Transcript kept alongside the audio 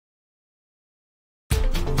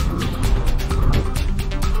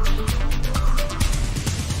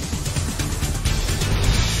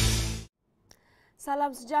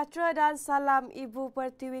Salam sejahtera dan salam Ibu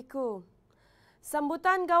Pertiwiku.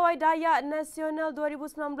 Sambutan Gawai Dayak Nasional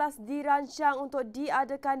 2019 dirancang untuk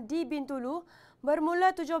diadakan di Bintulu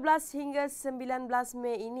bermula 17 hingga 19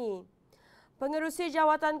 Mei ini. Pengerusi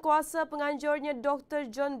Jawatan Kuasa Penganjurnya Dr.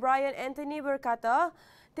 John Brian Anthony berkata,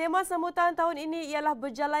 tema sambutan tahun ini ialah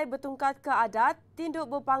berjalai bertungkat ke adat, tinduk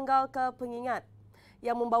berpanggal ke pengingat,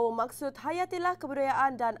 yang membawa maksud hayatilah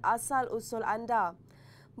kebudayaan dan asal-usul anda.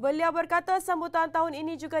 Beliau berkata sambutan tahun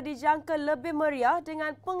ini juga dijangka lebih meriah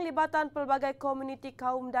dengan penglibatan pelbagai komuniti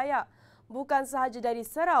kaum Dayak, bukan sahaja dari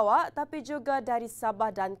Sarawak tapi juga dari Sabah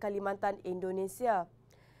dan Kalimantan Indonesia.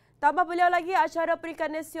 Tambah beliau lagi, acara peringkat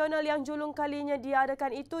nasional yang julung kalinya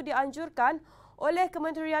diadakan itu dianjurkan oleh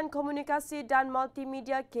Kementerian Komunikasi dan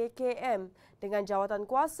Multimedia KKM dengan jawatan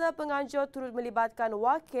kuasa penganjur turut melibatkan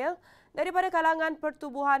wakil daripada kalangan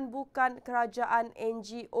pertubuhan bukan kerajaan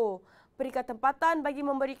NGO, peringkat tempatan bagi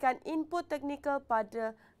memberikan input teknikal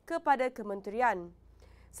kepada kementerian.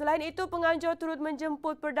 Selain itu, penganjur turut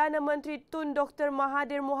menjemput Perdana Menteri Tun Dr.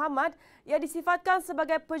 Mahathir Mohamad yang disifatkan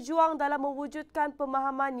sebagai pejuang dalam mewujudkan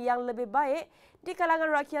pemahaman yang lebih baik di kalangan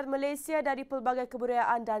rakyat Malaysia dari pelbagai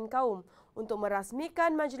kebudayaan dan kaum untuk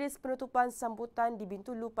merasmikan majlis penutupan sambutan di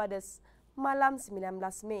Bintulu pada malam 19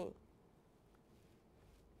 Mei.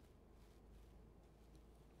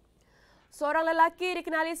 Seorang lelaki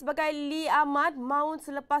dikenali sebagai Lee Ahmad maut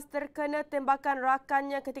selepas terkena tembakan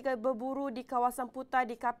rakannya ketika berburu di kawasan Putai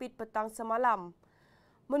di Kapit petang semalam.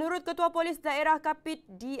 Menurut Ketua Polis Daerah Kapit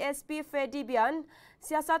DSP Fedibian,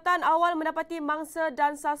 siasatan awal mendapati mangsa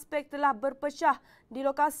dan suspek telah berpecah di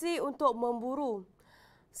lokasi untuk memburu.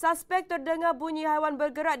 Suspek terdengar bunyi haiwan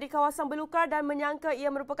bergerak di kawasan belukar dan menyangka ia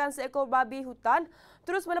merupakan seekor babi hutan,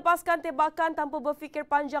 terus melepaskan tembakan tanpa berfikir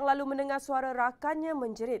panjang lalu mendengar suara rakannya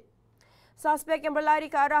menjerit. Suspek yang berlari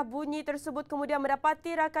ke arah bunyi tersebut kemudian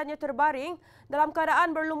mendapati rakannya terbaring dalam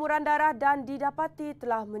keadaan berlumuran darah dan didapati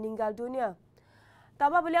telah meninggal dunia.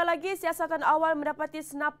 Tambah beliau lagi, siasatan awal mendapati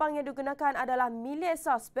senapang yang digunakan adalah milik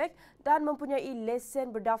suspek dan mempunyai lesen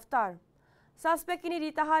berdaftar. Suspek ini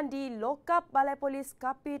ditahan di lokap Balai Polis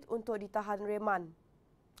Kapit untuk ditahan reman.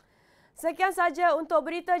 Sekian saja untuk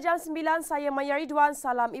berita jam 9. Saya Maya Ridwan.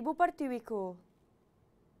 Salam Ibu Pertiwiku.